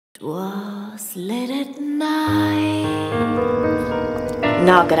Was late at night.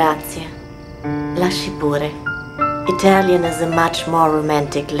 No, grazie. Lasci pure. Italian is a much more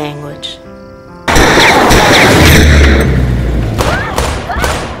romantic language.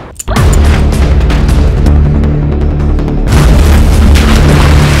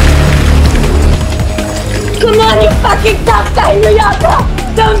 Come on, you fucking tough guy, New Yorker!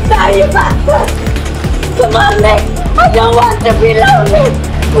 Don't die, you bastard! Come on, Nick! I don't want to be lonely!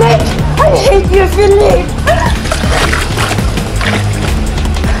 Nick, I hate you if you leave!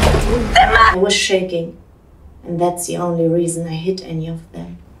 I was shaking, and that's the only reason I hit any of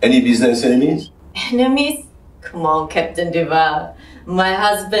them. Any business enemies? Enemies? Come on, Captain Duval. My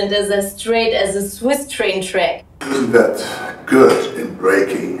husband is as straight as a Swiss train track. Isn't that good in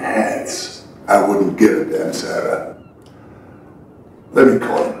breaking heads? I wouldn't give a damn, Sarah. Let me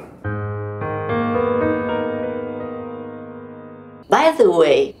call him. By the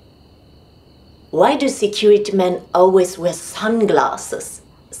way, why do security men always wear sunglasses?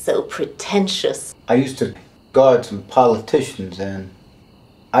 So pretentious. I used to guard some politicians, and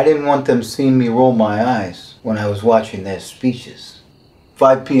I didn't want them seeing me roll my eyes when I was watching their speeches.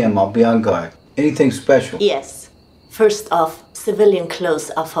 5 p.m. I'll be on guard. Anything special? Yes. First off, civilian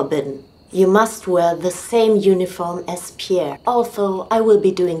clothes are forbidden. You must wear the same uniform as Pierre. Although I will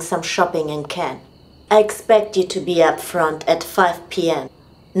be doing some shopping in Cannes. I expect you to be up front at 5 p.m.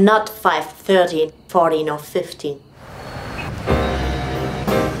 Not 5:30, 14 or 15.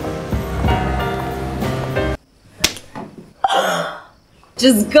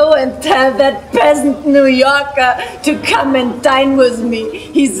 Just go and tell that peasant New Yorker to come and dine with me.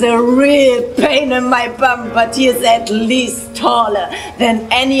 He's a real pain in my bum, but he is at least taller than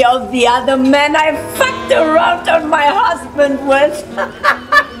any of the other men I fucked around on my husband with.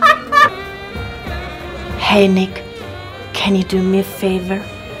 Hey Nick, can you do me a favor?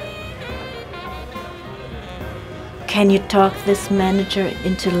 Can you talk this manager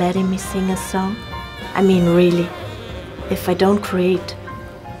into letting me sing a song? I mean, really, if I don't create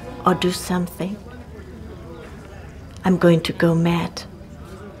or do something, I'm going to go mad.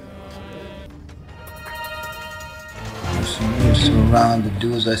 So you're so around to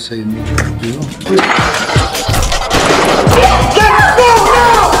do as I say to me to do?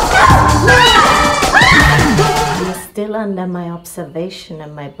 You're still under my observation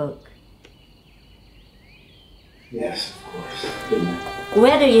in my book. Yes, of course.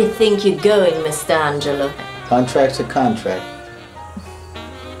 Where do you think you're going, Mr. Angelo? Contract's a contract.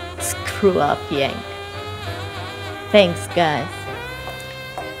 Screw up, Yank. Thanks, guys.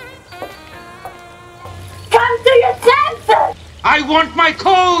 Come to your senses! I want my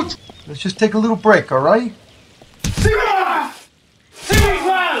coat! Let's just take a little break, all right?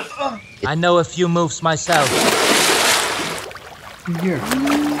 I know a few moves myself. Here.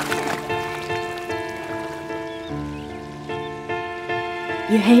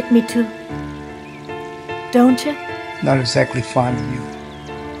 You hate me too, don't you? Not exactly fond of you.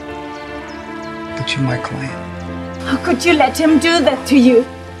 But you're my client. How could you let him do that to you?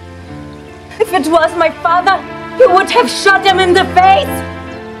 If it was my father, you would have shot him in the face.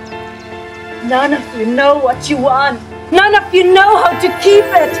 None of you know what you want. None of you know how to keep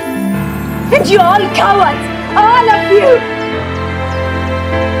it. And you're all cowards, all of you.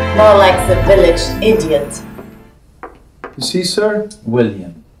 More like the village idiot. You see, sir?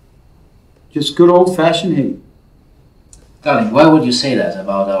 William. Just good old-fashioned hate. Darling, why would you say that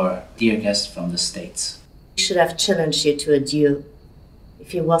about our dear guest from the States? I should have challenged you to a duel.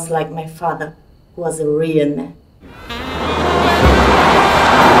 If he was like my father, who was a real man.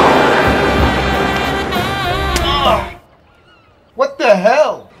 What the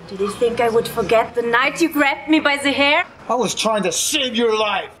hell? Did you think I would forget the night you grabbed me by the hair? I was trying to save your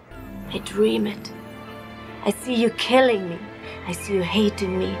life. I dream it. I see you killing me. I see you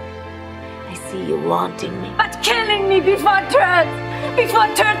hating me. I see you wanting me. But killing me before it hurts! Before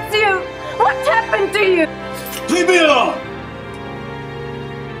it hurts you! What happened to you? Leave me alone!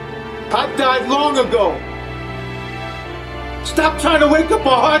 I died long ago. Stop trying to wake up a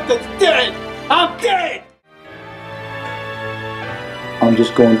heart that's dead! I'm dead! I'm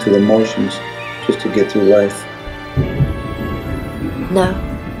just going through the motions just to get through life. No,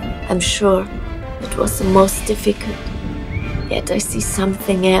 I'm sure it was the most difficult. Yet I see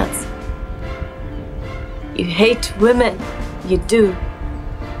something else. You hate women. You do.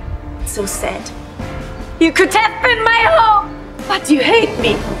 It's so sad. You could have been my home, but you hate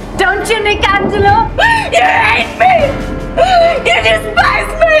me. Don't you, Nicangelo? You hate me! You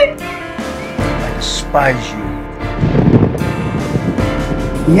despise me! I despise you.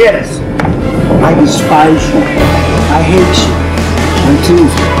 Yes, I despise you. I hate you. Until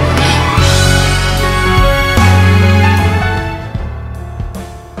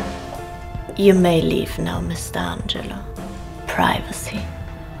You may leave now, Mr. Angelo. Privacy.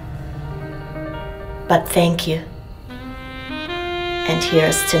 But thank you. And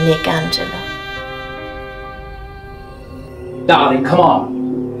here's to Nick Angelo. Darling, come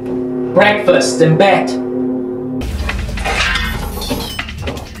on. Breakfast in bed.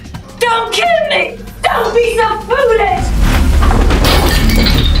 Don't kill me! Don't be so foolish!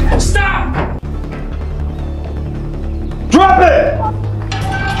 Stop! Drop it!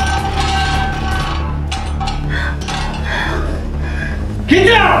 Get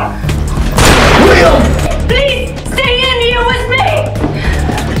down! Please, stay in here with me!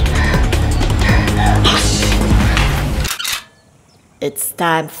 It's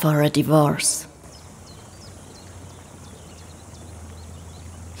time for a divorce.